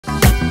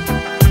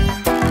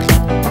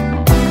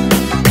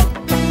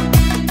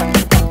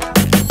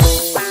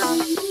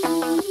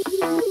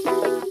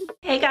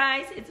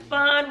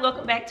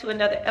welcome back to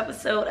another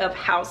episode of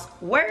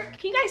Housework.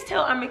 Can you guys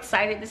tell I'm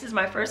excited? This is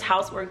my first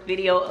housework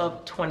video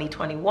of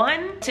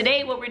 2021.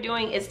 Today what we're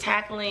doing is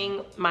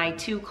tackling my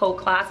 2 coat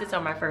closets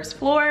on my first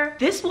floor.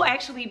 This will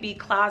actually be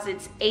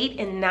closets 8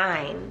 and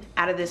 9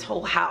 out of this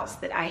whole house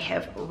that I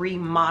have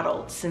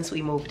remodeled since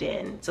we moved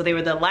in. So they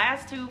were the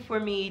last 2 for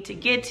me to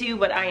get to,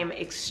 but I am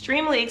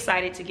extremely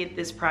excited to get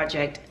this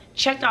project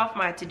checked off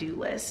my to-do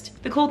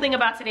list. The cool thing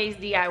about today's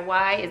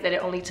DIY is that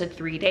it only took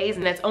 3 days,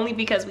 and that's only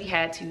because we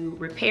had to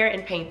repair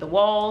and paint the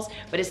walls,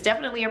 but it's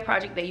definitely a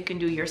project that you can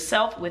do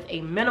yourself with a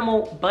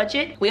minimal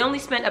budget. We only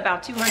spent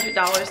about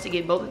 $200 to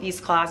get both of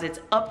these closets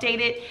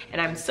updated,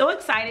 and I'm so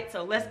excited,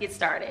 so let's get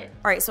started.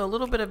 All right, so a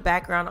little bit of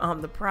background on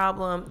the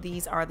problem.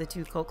 These are the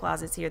 2 coat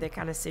closets here. They're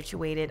kind of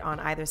situated on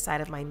either side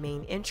of my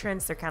main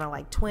entrance. They're kind of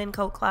like twin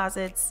coat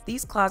closets.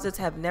 These closets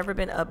have never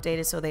been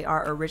updated, so they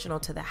are original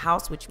to the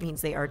house, which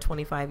means they are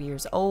 25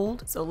 years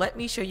old. So let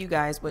me show you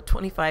guys what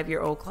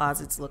 25-year-old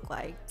closets look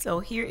like. So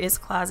here is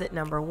closet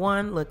number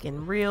 1,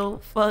 looking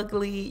real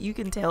fugly. You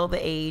can tell the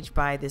age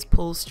by this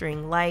pull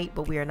string light,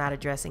 but we are not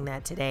addressing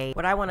that today.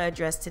 What I want to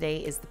address today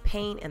is the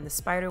paint and the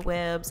spider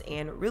webs,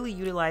 and really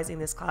utilizing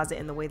this closet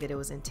in the way that it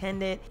was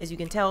intended. As you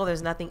can tell,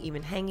 there's nothing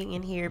even hanging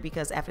in here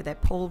because after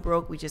that pole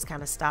broke, we just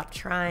kind of stopped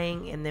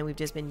trying, and then we've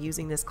just been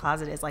using this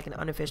closet as like an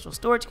unofficial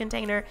storage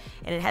container,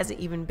 and it hasn't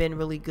even been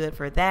really good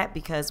for that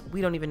because we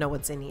don't even know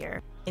what's in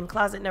here. In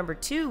closet number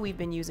 2, we've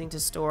been using to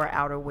store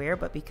outerwear,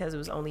 but because it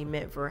was only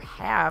meant for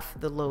half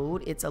the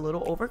load, it's a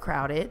little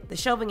overcrowded. The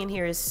shelving in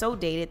here is so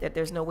dated that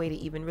there's no way to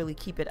even really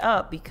keep it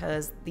up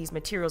because these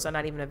materials are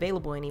not even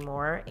available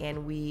anymore,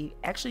 and we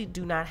actually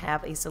do not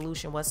have a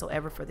solution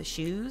whatsoever for the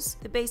shoes.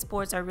 The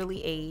baseboards are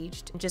really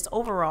aged, and just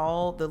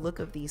overall, the look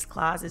of these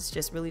closets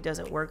just really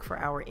doesn't work for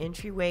our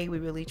entryway. We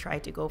really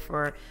tried to go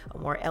for a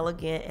more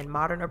elegant and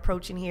modern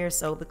approach in here,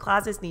 so the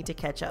closets need to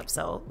catch up.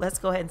 So let's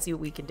go ahead and see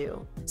what we can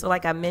do. So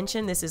like I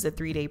mentioned, this is a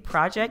 3-day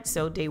project.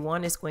 So day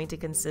 1 is going to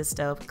consist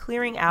of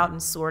clearing out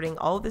and sorting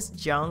all this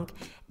junk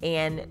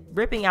and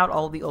ripping out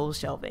all the old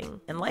shelving.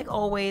 And like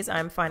always,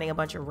 I'm finding a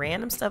bunch of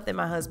random stuff that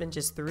my husband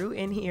just threw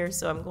in here.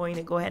 So I'm going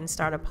to go ahead and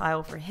start a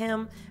pile for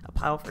him, a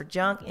pile for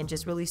junk, and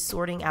just really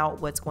sorting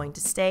out what's going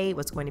to stay,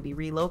 what's going to be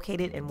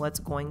relocated, and what's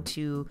going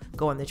to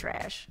go in the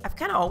trash. I've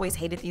kind of always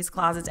hated these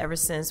closets ever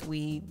since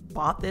we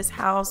bought this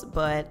house,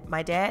 but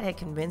my dad had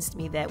convinced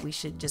me that we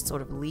should just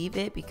sort of leave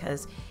it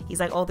because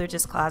he's like, oh, they're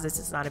just closets,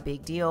 it's not a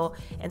big deal.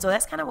 And so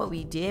that's kind of what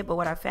we did. But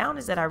what I found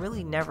is that I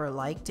really never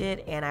liked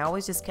it, and I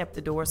always just kept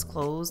the doors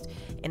closed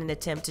in an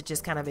attempt to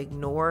just kind of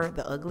ignore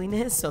the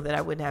ugliness so that I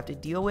wouldn't have to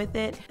deal with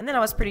it. And then I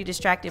was pretty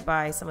distracted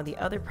by some of the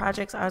other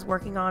projects I was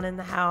working on in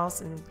the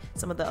house and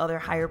some of the other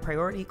higher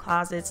priority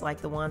closets,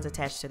 like the ones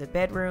attached to the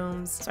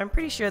bedrooms. So I'm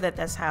pretty sure that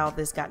that's how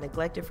this got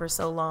neglected for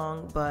so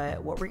long.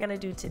 But what we're gonna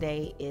do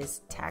today is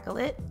tackle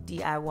it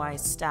DIY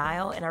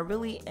style, and I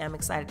really am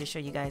excited to show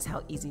you guys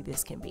how easy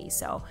this can be.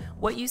 So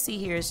what you see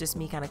here is just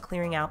me kind of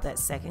clearing out that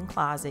second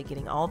closet,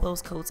 getting all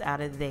those coats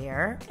out of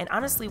there. And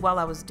honestly, while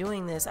I was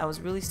doing this, I was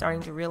really starting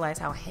to realize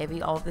how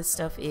heavy all this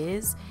stuff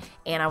is,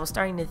 and I was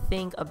starting to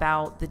think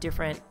about the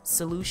different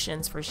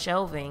solutions for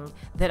shelving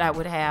that I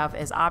would have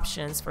as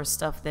options for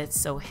stuff that's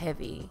so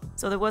heavy.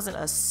 So there wasn't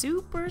a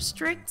super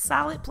strict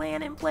solid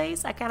plan in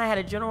place. I kind of had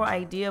a general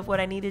idea of what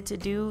I needed to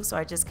do, so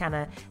I just kind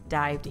of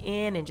dived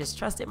in and just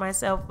trusted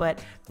myself.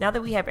 But now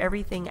that we have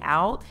everything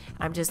out,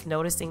 I'm just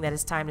noticing that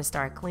it's time to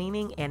start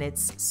cleaning, and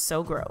it's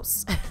so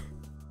gross.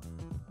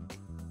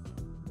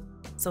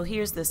 So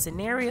here's the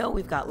scenario.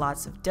 We've got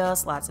lots of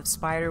dust, lots of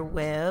spider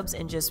webs,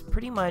 and just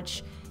pretty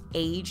much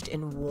aged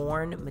and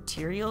worn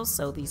materials.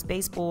 So these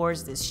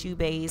baseboards, this shoe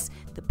base,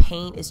 the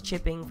paint is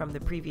chipping from the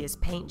previous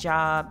paint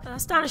job.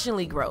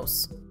 Astonishingly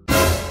gross.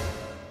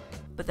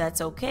 But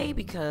that's okay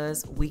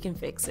because we can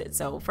fix it.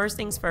 So first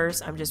things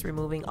first, I'm just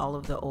removing all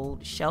of the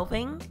old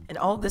shelving, and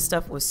all of this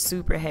stuff was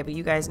super heavy.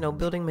 You guys know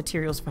building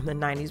materials from the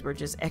 90s were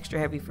just extra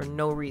heavy for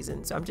no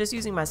reason. So I'm just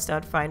using my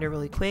stud finder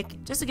really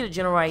quick just to get a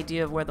general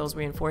idea of where those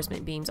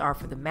reinforcement beams are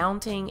for the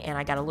mounting. And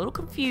I got a little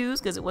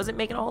confused because it wasn't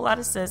making a whole lot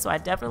of sense. So I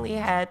definitely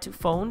had to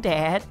phone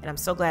Dad, and I'm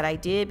so glad I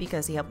did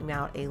because he helped me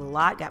out a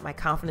lot, got my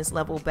confidence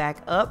level back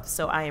up.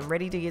 So I am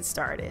ready to get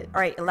started.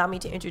 All right, allow me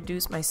to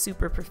introduce my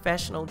super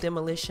professional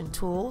demolition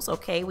tools.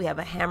 Okay, we have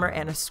a hammer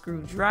and a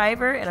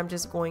screwdriver, and I'm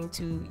just going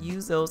to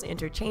use those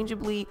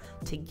interchangeably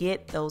to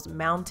get those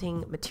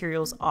mounting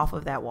materials off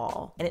of that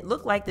wall. And it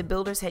looked like the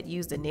builders had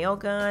used a nail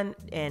gun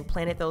and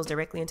planted those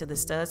directly into the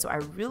studs, so I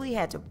really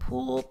had to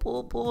pull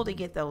to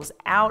get those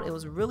out. It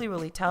was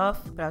really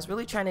tough, but I was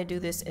really trying to do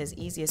this as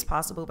easy as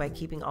possible by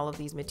keeping all of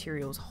these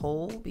materials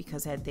whole,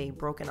 because had they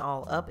broken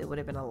all up, it would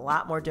have been a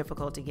lot more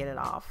difficult to get it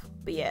off.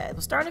 But yeah, it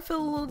was starting to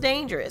feel a little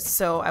dangerous,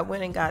 so I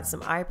went and got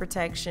some eye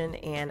protection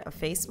and a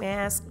face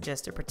mask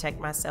just to protect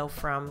myself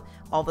from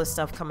all the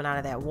stuff coming out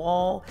of that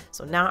wall.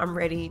 So now I'm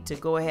ready to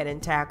go ahead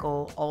and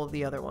tackle all of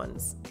the other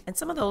ones. And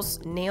some of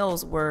those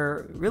nails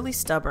were really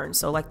stubborn.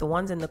 So like the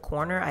ones in the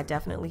corner, I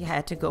definitely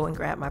had to go and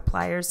grab my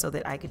pliers so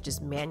that I could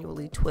just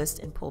manually twist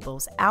and pull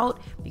those out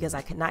because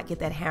I could not get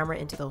that hammer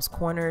into those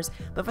corners.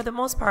 But for the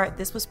most part,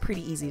 this was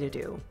pretty easy to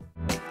do.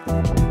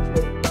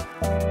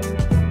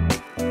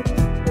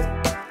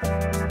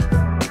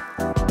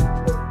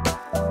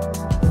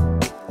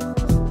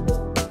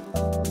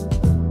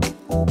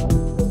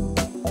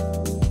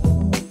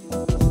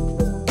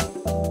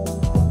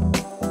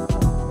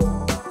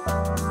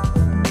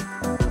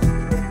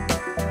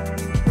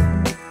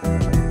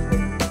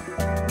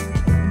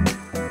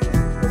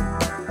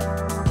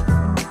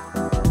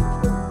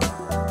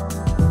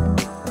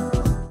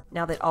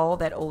 Now that all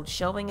that old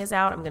shelving is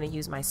out, I'm going to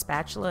use my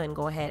spatula and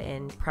go ahead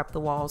and prep the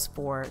walls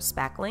for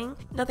spackling.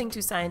 Nothing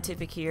too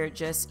scientific here,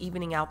 just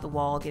evening out the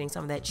wall, getting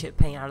some of that chip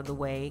paint out of the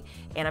way.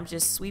 And I'm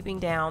just sweeping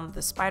down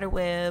the spider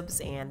webs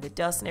and the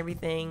dust and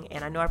everything.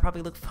 And I know I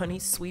probably look funny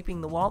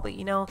sweeping the wall, but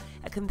you know,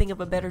 I couldn't think of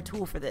a better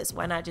tool for this.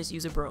 Why not just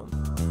use a broom?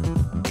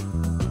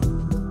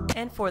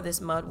 And for this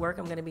mud work,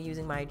 I'm going to be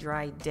using my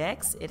dry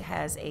Dex. It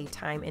has a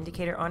time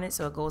indicator on it,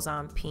 so it goes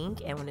on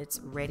pink, and when it's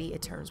ready,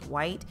 it turns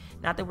white.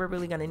 Not that we're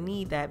really going to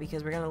need that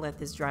because we're going to let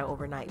this dry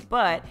overnight,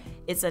 but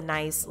it's a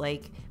nice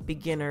like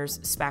beginner's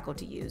spackle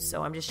to use.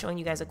 So I'm just showing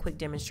you guys a quick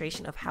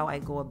demonstration of how I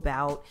go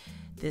about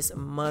this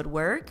mud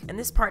work. And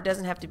this part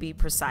doesn't have to be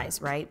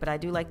precise, right? But I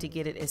do like to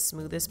get it as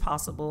smooth as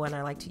possible, and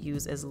I like to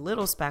use as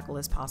little spackle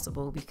as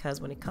possible because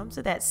when it comes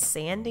to that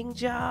sanding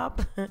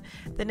job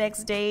the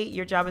next day,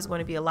 your job is going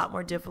to be a lot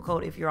more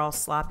difficult if you're all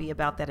sloppy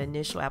about that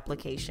initial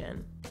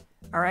application.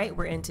 All right,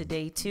 we're into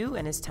day 2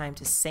 and it's time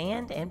to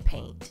sand and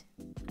paint.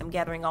 I'm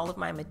gathering all of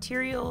my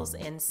materials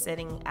and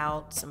setting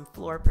out some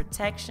floor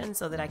protection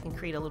so that I can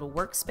create a little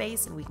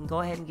workspace and we can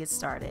go ahead and get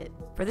started.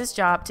 For this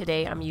job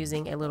today, I'm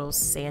using a little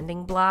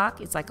sanding block.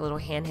 It's like a little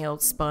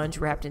handheld sponge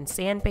wrapped in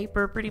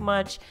sandpaper pretty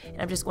much,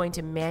 and I'm just going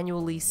to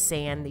manually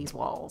sand these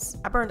walls.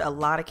 I burned a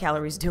lot of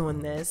calories doing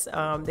this.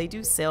 They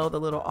do sell the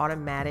little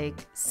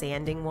automatic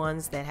sanding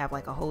ones that have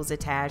like a hose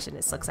attached and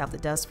it sucks out the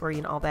dust for you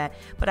and all that,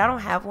 but I don't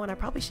have one. I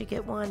probably should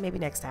get one, maybe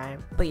next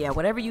time. But yeah,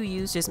 whatever you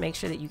use, just make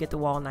sure that you get the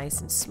wall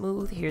nice and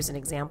smooth. Here's an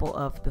example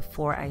of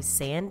before I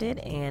sanded,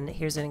 and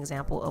here's an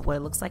example of what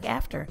it looks like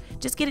after.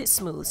 Just get it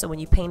smooth so when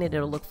you paint it,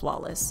 it'll look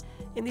flawless.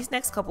 In these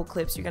next couple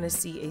clips, you're going to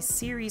see a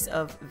series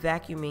of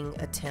vacuuming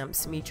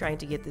attempts, me trying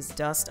to get this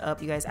dust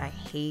up. You guys, I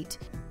hate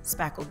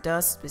spackle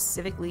dust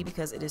specifically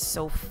because it is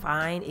so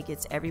fine, it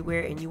gets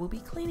everywhere, and you will be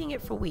cleaning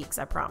it for weeks,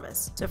 I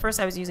promise. So first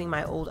I was using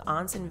my old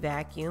Onsen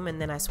vacuum, and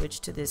then I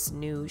switched to this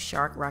new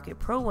Shark Rocket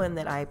Pro one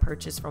that I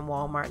purchased from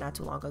Walmart not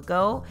too long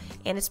ago,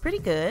 and it's pretty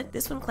good.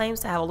 This one claims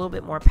to have a little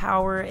bit more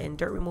power and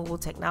dirt removal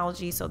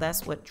technology, so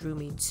that's what drew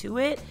me to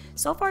it.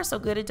 So far so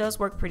good. It does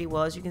work pretty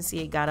well. As you can see,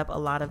 it got up a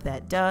lot of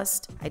that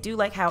dust. I do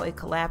like how it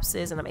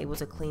collapses and I'm able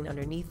to clean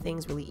underneath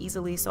things really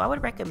easily, so I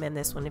would recommend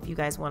this one if you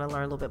guys want to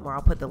learn a little bit more.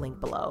 I'll put the link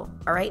below.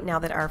 All right, now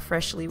that our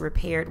freshly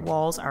repaired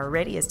walls are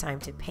ready, it's time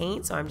to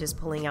paint. So I'm just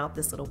pulling out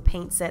this little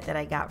paint set that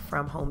I got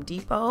from Home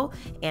Depot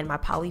and my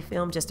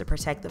polyfilm just to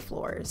protect the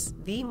floors.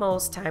 The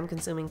most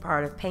time-consuming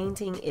part of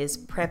painting is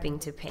prepping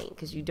to paint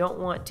because you don't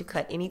want to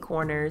cut any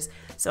corners.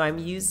 So I'm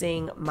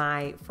using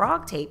my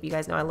frog tape. You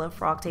guys know I love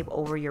frog tape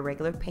over your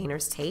regular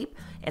painter's tape,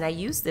 and I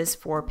use this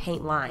for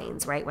paint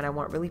lines, right? When I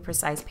want really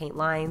precise paint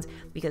lines,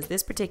 because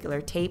this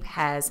particular tape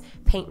has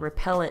paint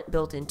repellent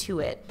built into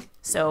it.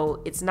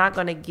 So it's not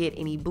going to get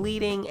any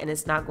bleeding and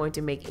it's not going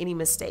to make any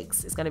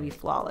mistakes. It's going to be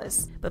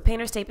flawless. But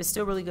painter's tape is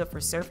still really good for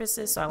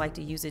surfaces, so I like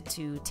to use it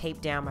to tape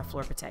down my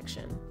floor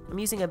protection. I'm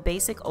using a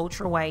basic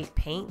ultra white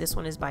paint. This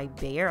one is by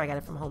Behr. I got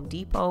it from Home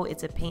Depot.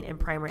 It's a paint and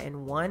primer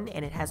in one,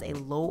 and it has a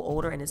low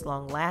odor and is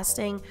long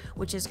lasting,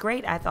 which is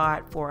great, I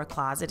thought, for a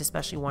closet,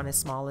 especially one as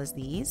small as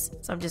these.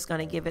 So I'm just going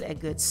to give it a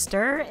good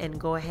stir and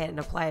go ahead and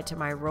apply it to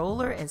my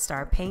roller and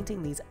start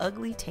painting these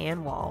ugly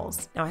tan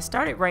walls. Now I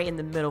started right in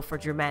the middle for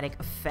dramatic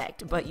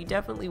effect, but you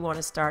definitely want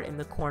to start in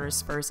the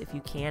corners first if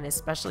you can,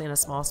 especially in a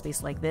small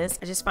space like this.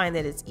 I just find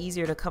that it's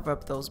easier to cover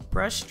up those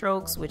brush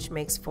strokes, which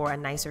makes for a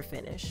nicer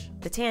finish.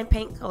 The tan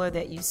paint color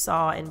that you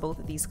saw in both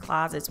of these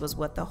closets was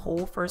what the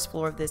whole first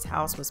floor of this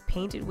house was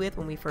painted with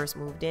when we first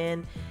moved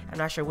in. I'm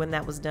not sure when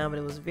that was done, but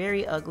it was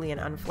very ugly and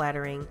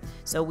unflattering.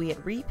 So we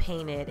had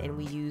repainted and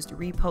we used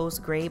Repose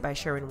Gray by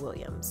Sherwin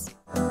Williams.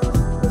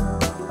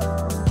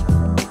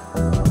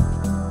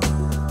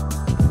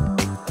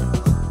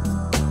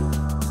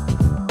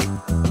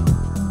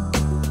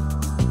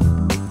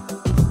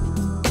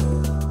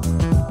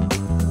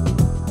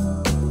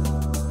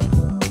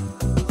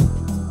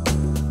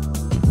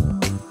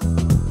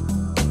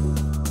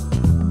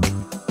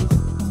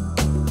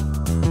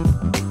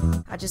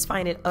 I just find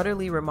find it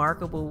utterly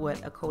remarkable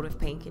what a coat of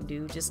paint can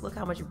do. Just look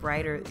how much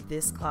brighter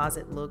this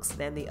closet looks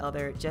than the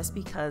other just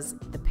because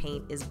the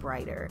paint is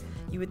brighter.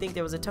 You would think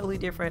there was a totally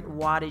different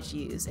wattage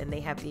used, and they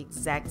have the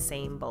exact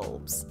same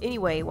bulbs.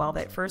 Anyway, while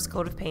that first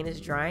coat of paint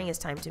is drying, it's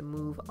time to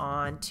move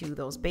on to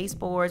those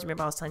baseboards.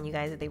 Remember I was telling you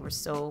guys that they were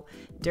so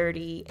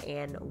dirty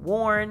and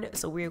worn,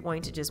 so we're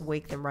going to just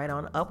wake them right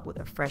on up with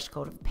a fresh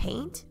coat of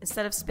paint.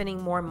 Instead of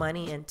spending more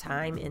money and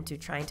time into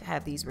trying to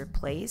have these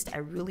replaced, I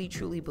really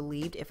truly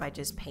believed if I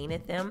just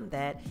painted them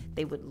that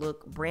they would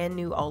look brand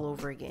new all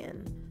over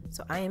again.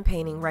 So I am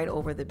painting right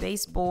over the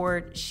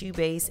baseboard, shoe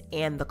base,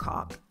 and the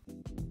caulk.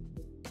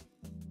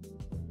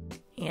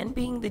 And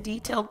being the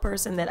detailed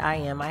person that I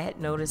am, I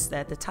had noticed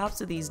that the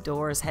tops of these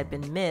doors had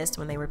been missed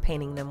when they were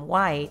painting them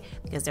white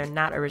because they're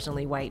not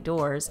originally white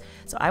doors.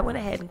 So I went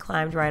ahead and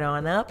climbed right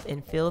on up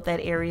and filled that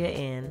area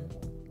in.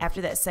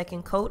 After that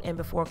second coat and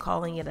before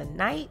calling it a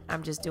night,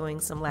 I'm just doing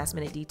some last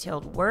minute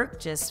detailed work,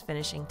 just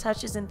finishing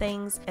touches and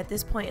things. At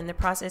this point in the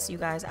process, you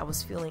guys, I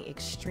was feeling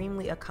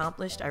extremely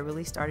accomplished. I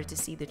really started to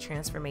see the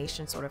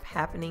transformation sort of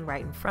happening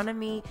right in front of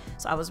me.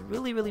 So I was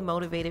really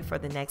motivated for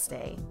the next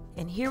day.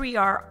 And here we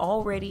are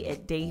already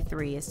at day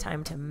 3. It's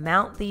time to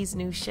mount these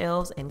new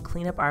shelves and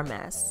clean up our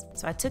mess.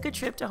 So I took a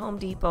trip to Home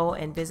Depot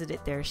and visited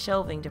their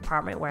shelving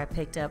department where I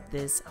picked up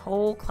this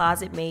whole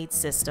closet made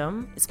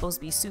system. It's supposed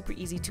to be super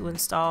easy to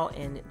install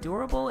and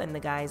durable, and the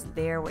guys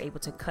there were able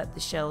to cut the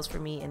shelves for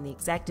me in the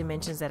exact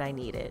dimensions that I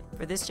needed.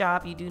 For this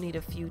job, you do need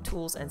a few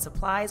tools and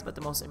supplies, but the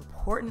most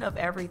important of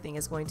everything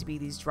is going to be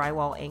these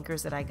drywall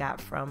anchors that I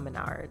got from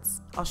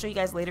Menards. I'll show you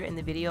guys later in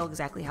the video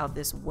exactly how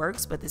this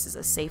works, but this is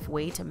a safe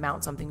way to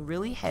mount something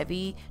really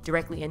heavy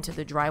directly into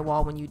the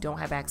drywall when you don't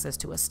have access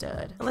to a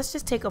stud. And let's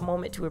just take a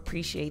moment to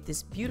appreciate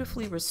this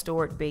beautifully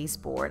restored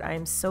baseboard. I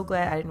am so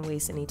glad I didn't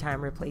waste any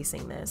time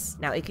replacing this.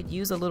 Now it could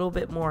use a little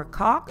bit more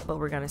caulk, but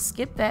we're gonna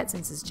skip that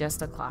since it's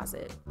just a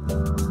closet.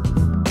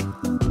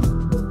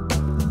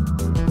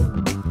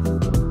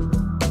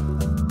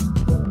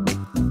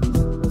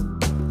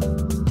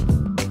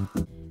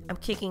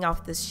 Kicking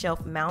off this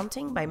shelf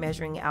mounting by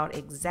measuring out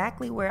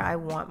exactly where I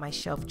want my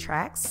shelf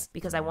tracks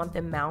because I want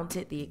them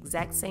mounted the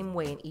exact same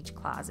way in each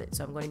closet.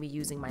 So I'm going to be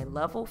using my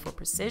level for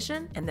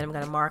precision, and then I'm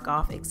going to mark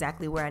off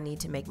exactly where I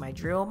need to make my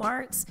drill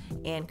marks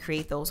and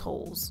create those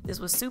holes. This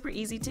was super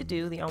easy to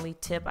do. The only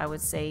tip I would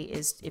say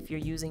is if you're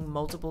using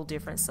multiple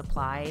different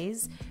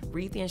supplies,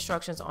 read the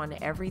instructions on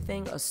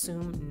everything,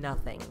 assume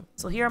nothing.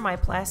 So here are my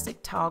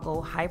plastic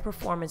toggle high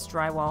performance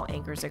drywall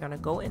anchors. They're going to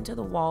go into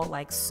the wall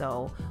like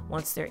so.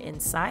 Once they're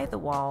inside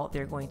the wall,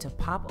 they're going to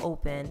pop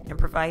open and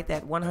provide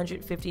that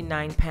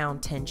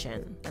 159-pound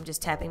tension. I'm just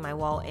tapping my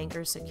wall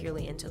anchor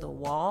securely into the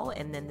wall,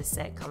 and then the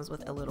set comes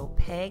with a little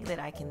peg that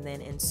I can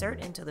then insert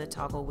into the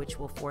toggle, which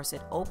will force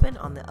it open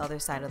on the other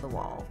side of the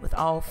wall. With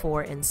all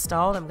 4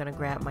 installed, I'm going to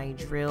grab my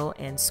drill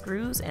and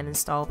screws and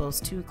install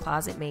those 2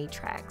 closet-made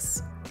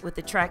tracks. With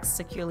the tracks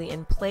securely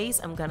in place,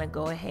 I'm going to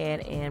go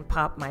ahead and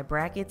pop my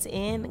brackets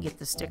in, get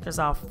the stickers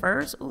off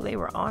first. Ooh, they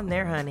were on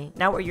there, honey.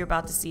 Now what you're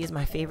about to see is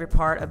my favorite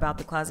part about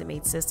the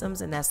closet-made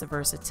systems, and that's the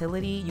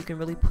versatility. You can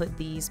really put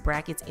these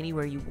brackets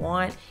anywhere you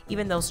want.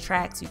 Even those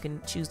tracks, you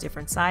can choose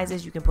different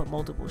sizes. You can put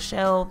multiple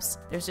shelves.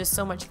 There's just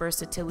so much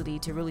versatility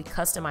to really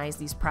customize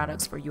these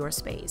products for your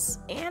space.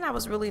 And I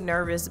was really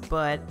nervous,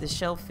 but the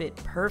shelf fit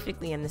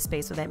perfectly in the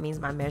space, so that means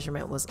my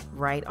measurement was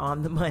right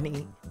on the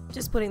money.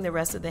 Just putting the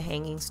rest of the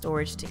hanging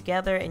storage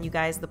together, and you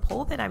guys, the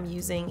pole that I'm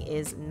using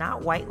is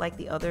not white like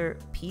the other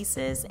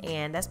pieces,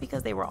 and that's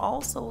because they were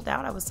all sold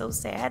out. I was so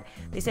sad.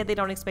 They said they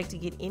don't expect to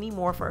get any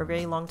more for a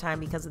very long time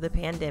because of the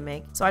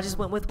pandemic, so I just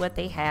went with what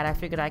they had. I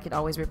figured I could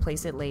always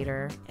replace it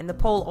later. And the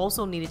pole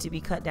also needed to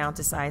be cut down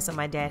to size, so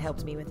my dad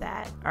helped me with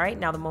that. All right,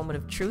 now the moment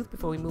of truth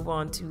before we move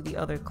on to the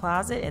other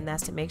closet, and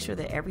that's to make sure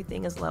that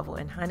everything is level,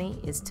 and honey,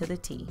 is to the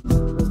T.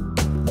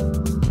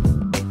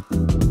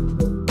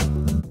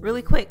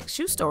 Really quick,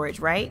 shoe storage,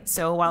 right?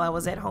 So while I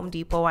was at Home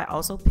Depot, I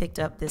also picked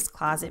up this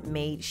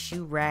closet-made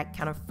shoe rack,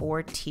 kind of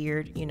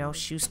 4-tiered,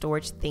 shoe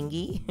storage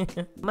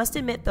thingy. Must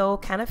admit though,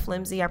 kind of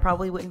flimsy. I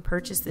probably wouldn't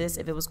purchase this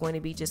if it was going to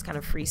be just kind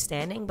of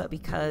freestanding, but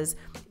because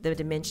the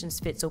dimensions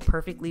fit so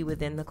perfectly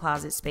within the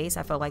closet space,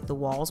 I felt like the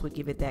walls would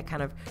give it that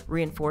kind of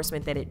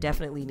reinforcement that it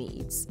definitely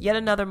needs. Yet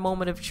another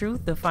moment of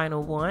truth, the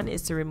final one,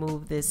 is to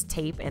remove this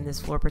tape and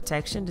this floor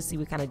protection to see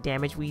what kind of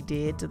damage we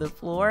did to the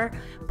floor.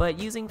 But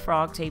using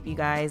frog tape, you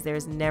guys,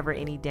 there's never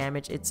any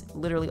damage. It's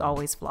literally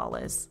always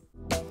flawless.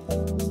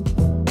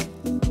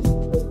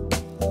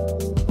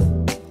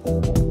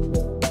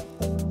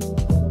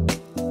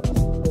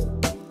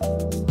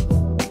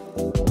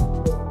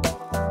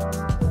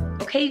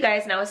 Okay, you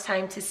guys, now it's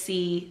time to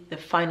see the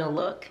final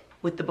look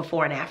with the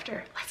before and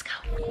after. Let's go.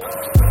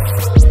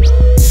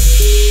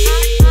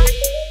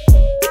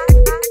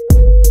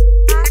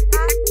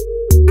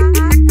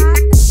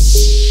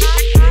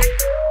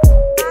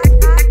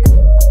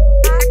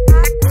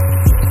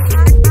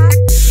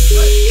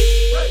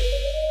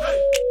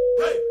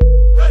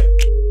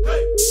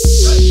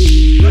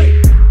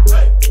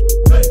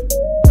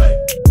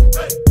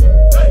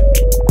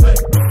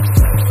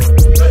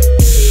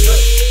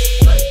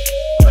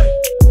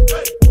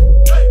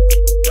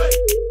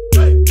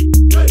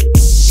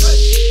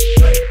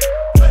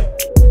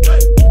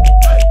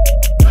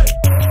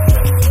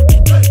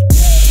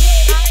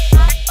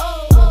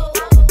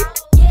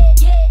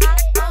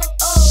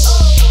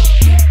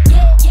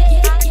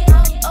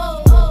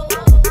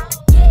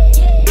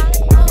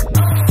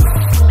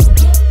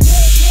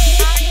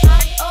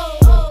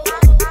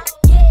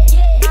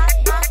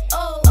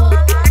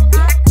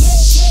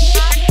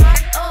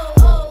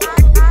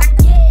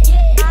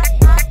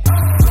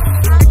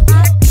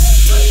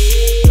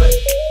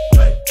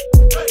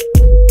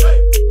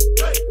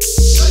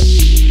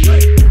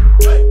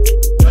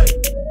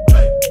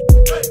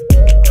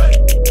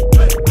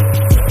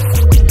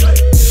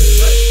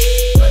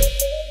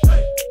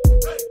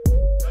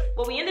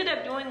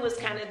 doing was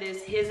kind of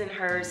this his and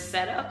hers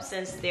setup,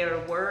 since there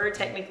were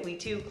technically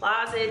 2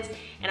 closets,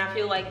 and I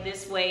feel like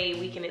this way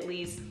we can at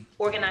least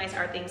organize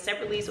our things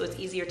separately so it's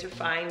easier to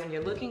find when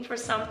you're looking for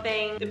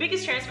something. The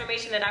biggest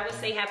transformation that I would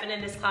say happened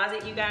in this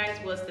closet, you guys,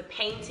 was the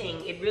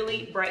painting. It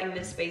really brightened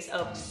this space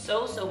up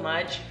so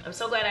much. I'm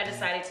so glad I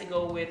decided to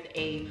go with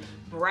a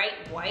bright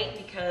white,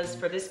 because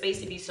for this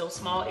space to be so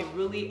small, it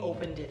really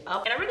opened it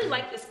up. And I really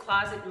like this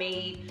closet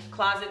made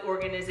closet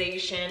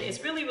organization.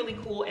 It's really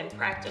cool and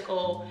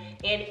practical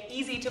and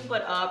easy to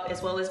put up,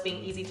 as well as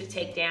being easy to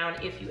take down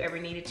if you ever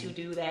needed to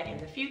do that in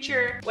the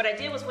future. What I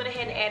did was went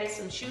ahead and added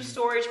some shoe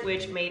storage,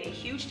 which made a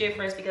huge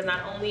difference, because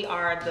not only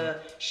are the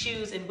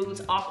shoes and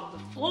boots off of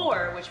the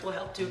floor, which will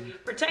help to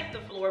protect the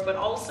floor, but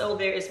also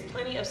there is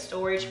plenty of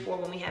storage for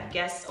when we have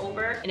guests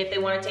over. And if they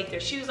want to take their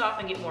shoes off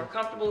and get more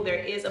comfortable, there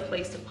is a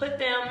place to put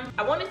them.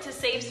 I wanted to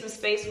save some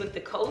space with the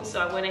coats, so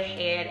I went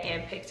ahead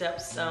and picked up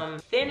some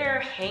thinner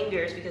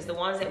hangers, because the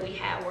ones that we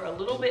had were a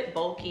little bit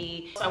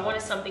bulky. So I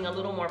wanted something a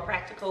little more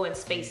practical and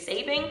space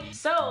saving.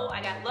 So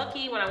I got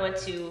lucky when I went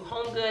to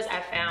Home Goods.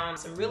 I found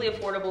some really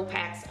affordable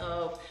packs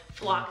of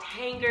flocked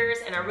hangers,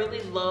 and I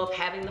really love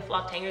having the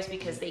flocked hangers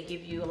because they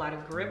give you a lot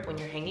of grip when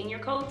you're hanging your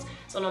coats.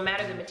 So no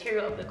matter the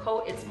material of the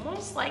coat, it's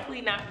most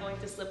likely not going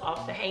to slip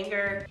off the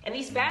hanger. And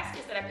these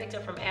baskets that I picked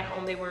up from At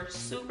Home, they were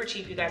super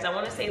cheap, you guys. I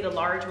want to say the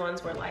large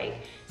ones were like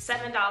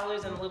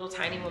 $7 and the little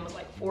tiny one was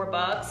like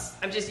 $4.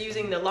 I'm just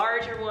using the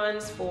larger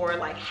ones for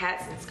like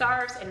hats and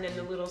scarves, and then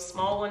the little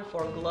small one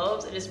for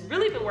gloves. It has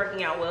really been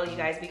working out well, you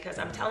guys, because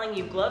I'm telling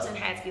you, gloves and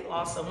hats get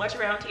lost so much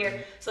around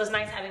here. So it's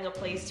nice having a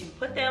place to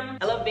put them.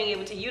 I love being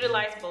able to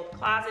utilize both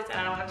closets, and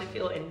I don't have to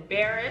feel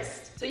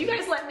embarrassed. So you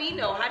guys let me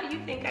know, how do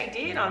you think I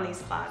did on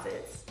these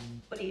closets?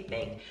 What do you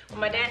think? When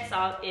my dad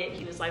saw it,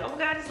 he was like, oh my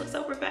God, this looks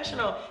so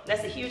professional. And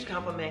that's a huge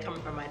compliment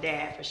coming from my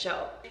dad, for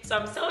sure. So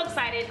I'm so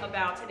excited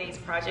about today's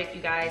project,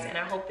 you guys, and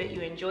I hope that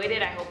you enjoyed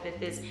it. I hope that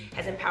this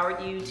has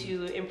empowered you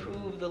to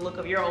improve the look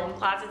of your own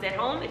closets at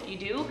home. If you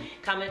do,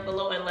 comment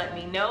below and let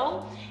me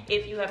know.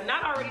 If you have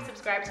not already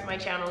subscribed to my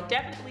channel,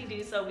 definitely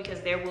do so,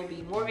 because there will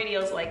be more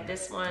videos like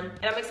this one.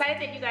 And I'm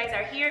excited that you guys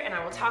are here, and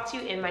I will talk to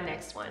you in my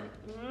next one.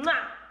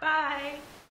 Mwah! Bye.